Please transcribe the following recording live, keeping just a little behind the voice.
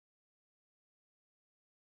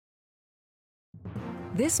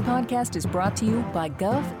This podcast is brought to you by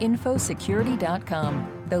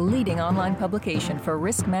GovInfoSecurity.com, the leading online publication for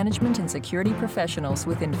risk management and security professionals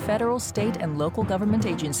within federal, state, and local government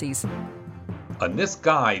agencies. A NIST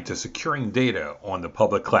guide to securing data on the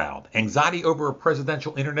public cloud, anxiety over a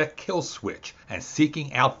presidential internet kill switch, and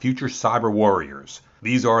seeking out future cyber warriors.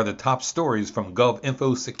 These are the top stories from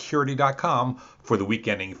GovInfoSecurity.com for the week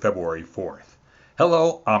ending February 4th.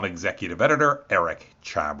 Hello, I'm Executive Editor Eric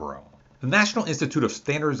Chabrow. The National Institute of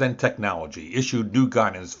Standards and Technology issued new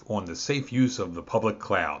guidance on the safe use of the public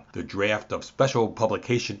cloud. The draft of Special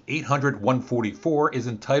Publication 800-144 is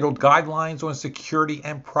entitled Guidelines on Security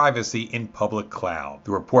and Privacy in Public Cloud.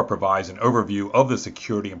 The report provides an overview of the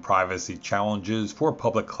security and privacy challenges for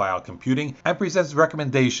public cloud computing and presents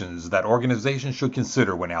recommendations that organizations should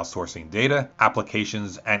consider when outsourcing data,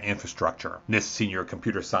 applications, and infrastructure. NIST senior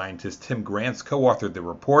computer scientist Tim Grants co-authored the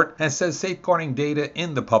report and says safeguarding data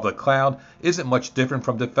in the public cloud isn't much different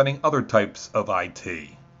from defending other types of IT.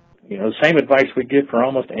 The same advice we give for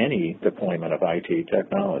almost any deployment of IT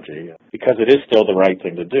technology, because it is still the right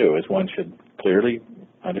thing to do, is one should clearly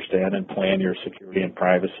understand and plan your security and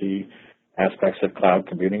privacy aspects of cloud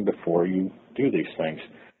computing before you do these things.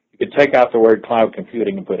 You could take out the word cloud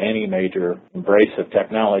computing and put any major embrace of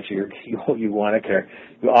technology you always want to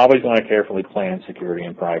carefully plan security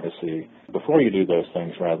and privacy before you do those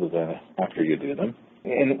things rather than after you do them.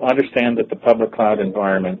 And understand that the public cloud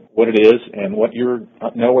environment, what it is, and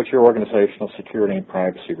know what your organizational security and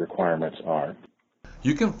privacy requirements are.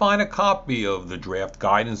 You can find a copy of the draft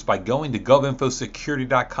guidance by going to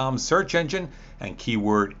GovInfoSecurity.com search engine and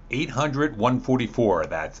keyword 800-144.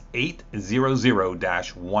 That's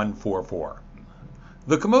 800-144.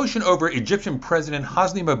 The commotion over Egyptian President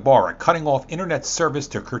Hosni Mubarak cutting off internet service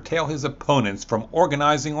to curtail his opponents from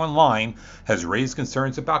organizing online has raised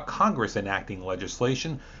concerns about Congress enacting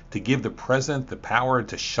legislation to give the president the power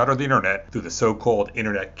to shutter the internet through the so-called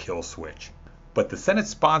internet kill switch. But the Senate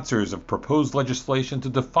sponsors of proposed legislation to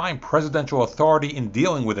define presidential authority in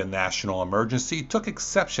dealing with a national emergency took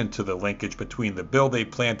exception to the linkage between the bill they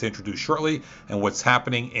plan to introduce shortly and what's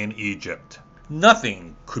happening in Egypt.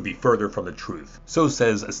 Nothing could be further from the truth. So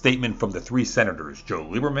says a statement from the three senators, Joe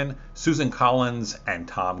Lieberman, Susan Collins, and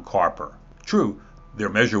Tom Carper. True, their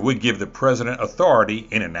measure would give the president authority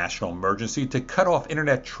in a national emergency to cut off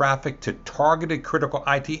internet traffic to targeted critical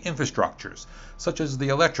IT infrastructures, such as the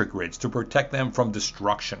electric grids, to protect them from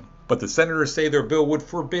destruction. But the senators say their bill would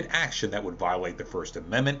forbid action that would violate the First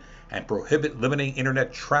Amendment and prohibit limiting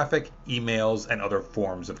internet traffic, emails, and other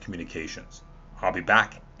forms of communications. I'll be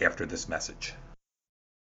back after this message.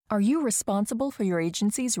 Are you responsible for your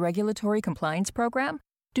agency's regulatory compliance program?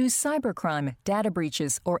 Do cybercrime, data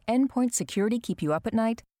breaches, or endpoint security keep you up at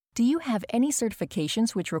night? Do you have any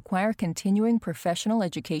certifications which require continuing professional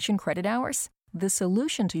education credit hours? The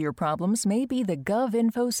solution to your problems may be the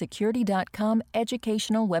GovInfoSecurity.com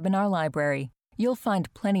educational webinar library. You'll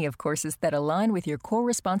find plenty of courses that align with your core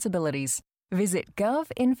responsibilities. Visit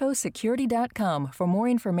GovInfoSecurity.com for more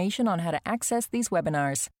information on how to access these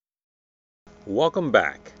webinars. Welcome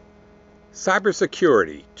back.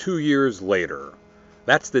 Cybersecurity 2 years later.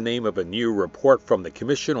 That's the name of a new report from the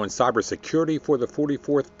Commission on Cybersecurity for the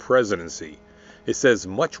 44th Presidency. It says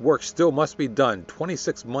much work still must be done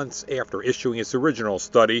 26 months after issuing its original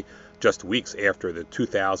study, just weeks after the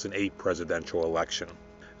 2008 presidential election.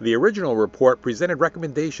 The original report presented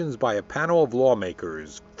recommendations by a panel of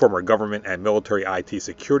lawmakers, former government and military IT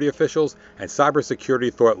security officials, and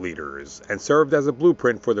cybersecurity thought leaders, and served as a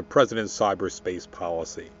blueprint for the president's cyberspace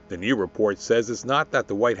policy. The new report says it's not that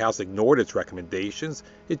the White House ignored its recommendations,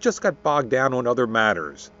 it just got bogged down on other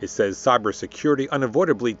matters. It says cybersecurity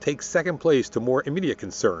unavoidably takes second place to more immediate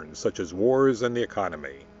concerns, such as wars and the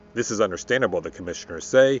economy. This is understandable, the commissioners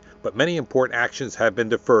say, but many important actions have been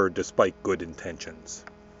deferred despite good intentions.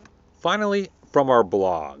 Finally, from our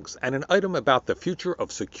blogs, and an item about the future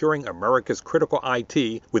of securing America's critical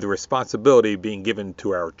IT with the responsibility being given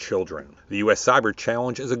to our children. The U.S. Cyber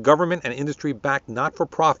Challenge is a government and industry-backed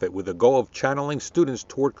not-for-profit with the goal of channeling students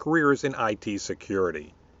toward careers in IT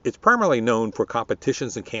security. It's primarily known for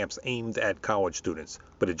competitions and camps aimed at college students,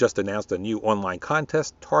 but it just announced a new online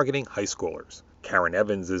contest targeting high schoolers. Karen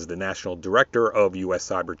Evans is the national director of U.S.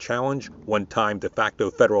 Cyber Challenge, one-time de facto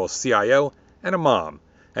federal CIO, and a mom.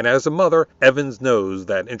 And as a mother, Evans knows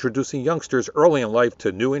that introducing youngsters early in life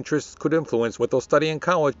to new interests could influence what they'll study in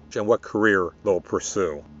college and what career they'll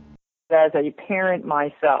pursue. As a parent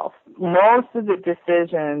myself, most of the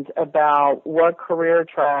decisions about what career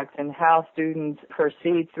tracks and how students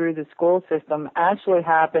proceed through the school system actually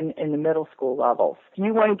happen in the middle school levels.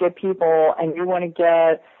 You want to get people and you want to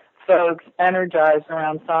get folks energized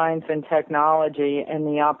around science and technology and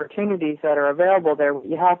the opportunities that are available there, what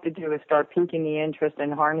you have to do is start piquing the interest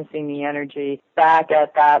and harnessing the energy back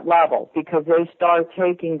at that level, because they start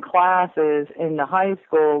taking classes in the high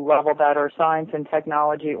school level that are science and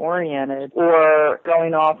technology oriented or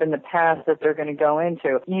going off in the path that they're going to go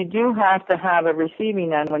into. You do have to have a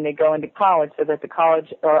receiving end when they go into college so that the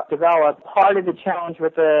college develops. Part of the challenge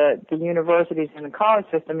with the universities and the college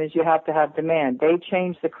system is you have to have demand. They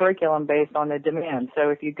change the curriculum based on the demand. So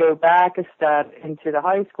if you go back a step into the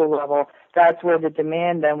high school level, that's where the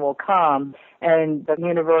demand then will come, and the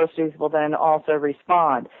universities will then also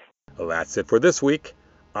respond. Well, that's it for this week.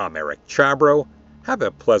 I'm Eric Chabrow. Have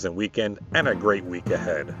a pleasant weekend and a great week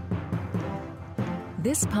ahead.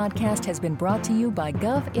 This podcast has been brought to you by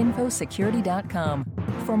GovInfoSecurity.com.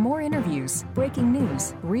 For more interviews, breaking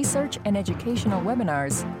news, research, and educational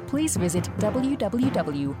webinars, please visit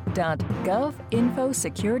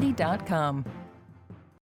www.govinfosecurity.com.